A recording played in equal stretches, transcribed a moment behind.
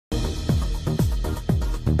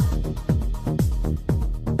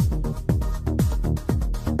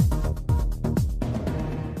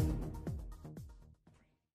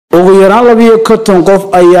yaraan 12 qof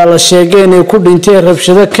ayaa la sheegay inay ku dhinteen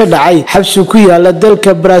rabshado ka dhacay xabsi ku yaala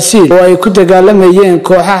dalka Brazil oo ay ku dagaalamayeen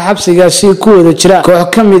kooxaha xabsigaasi ku wada jira koox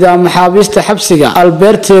kamid ah maxaabiista xabsiga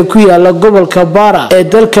Alberto ku yaala gobolka Bara ee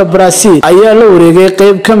dalka Brazil ayaa la wareegay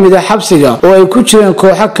qayb kamid ah xabsiga oo ay ku jireen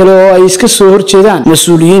kooxo kale oo ay iska soo horjeedaan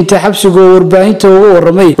mas'uuliyiinta xabsiga oo warbaahinta ugu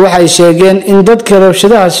waramay waxay sheegeen in dadka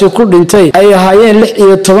rabshadahaasi ku dhintay ay ahaayeen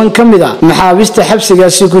 16 kamid ah maxaabiista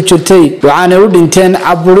xabsigaasi ku jirtay waxaana u dhinteen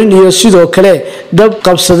caburin iyo sidoo kale dab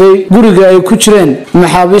qabsaday guriga ay ku jireen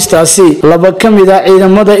maxaabiistaasi laba kamid ah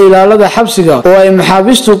ciidamada ilaalada xabsiga oo ay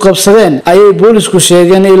maxaabiistu qabsadeen ayay boolisku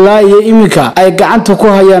sheegeen ilaa iyo iminka ay gacanta ku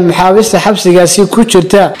hayaan maxaabiista xabsigaasi ku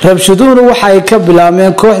jirta rabshaduhu waxa ay ka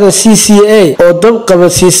bilaabeen kooxda CCA oo dab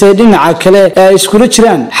qabadsiisay dhinaca kale ee ay isku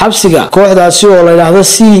jiraan xabsiga kooxdaasi oo la yiraahdo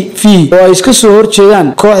CV oo ay iska soo horjeedaan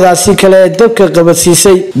kooxdaasi kale ee dabka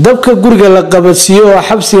qabadsiisay dabka guriga la qabadsiyo oo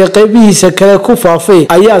xabsiga qaybihiisa kale ku faafay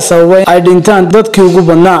ayaa sababay ay dhintaan dadkii ugu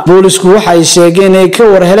badnaa boolisku waxay sheegeen ay ka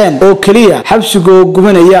war heleen oo kaliya xabsiga oo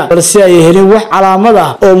gubanaya balse ay helin wax calaamad ah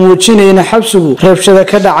oo muujinayna xabsigu rabshado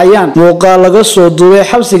ka dhacayaan muuqaal laga soo duubay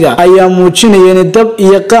xabsiga ayaa muujinaya in dab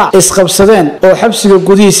iyo qaac isqabsadeen oo xabsiga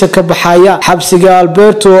gudihiisa ka baxaya xabsiga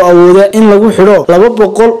Alberto awooda in lagu xiro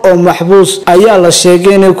 200 oo maxbuus ayaa la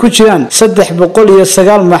sheegay inay ku jiraan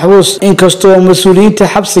 309 maxbuus inkastoo mas'uuliyiinta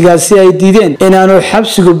xabsigaasi ay diideen inaanu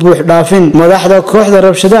xabsigu buux dhaafin madaxda kooxda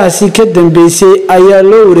rabshadahaasi ka dambeysay ayaa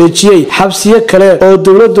loo wareejiyay xabsiyo kale oo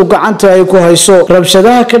dawladdu gacanta ay ku hayso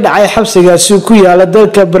rabshadaha ka dhacay xabsigaasi ku yaala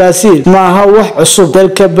dalka Brazil ma aha wax cusub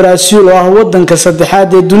dalka Brazil oo ah wadanka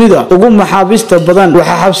saddexaad ee dunida ugu maxaabiista badan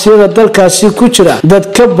waxa xabsiyada dalkaasi ku jira dad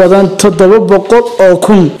ka badan 700 oo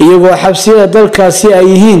kun iyagoo xabsiyada dalkaasi ay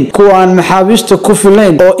yihiin kuwa aan maxaabiista ku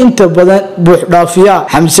filayn oo inta badan buux dhaafiya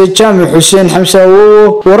xamse jaamac xuseen xamse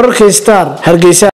wararka star hargeysa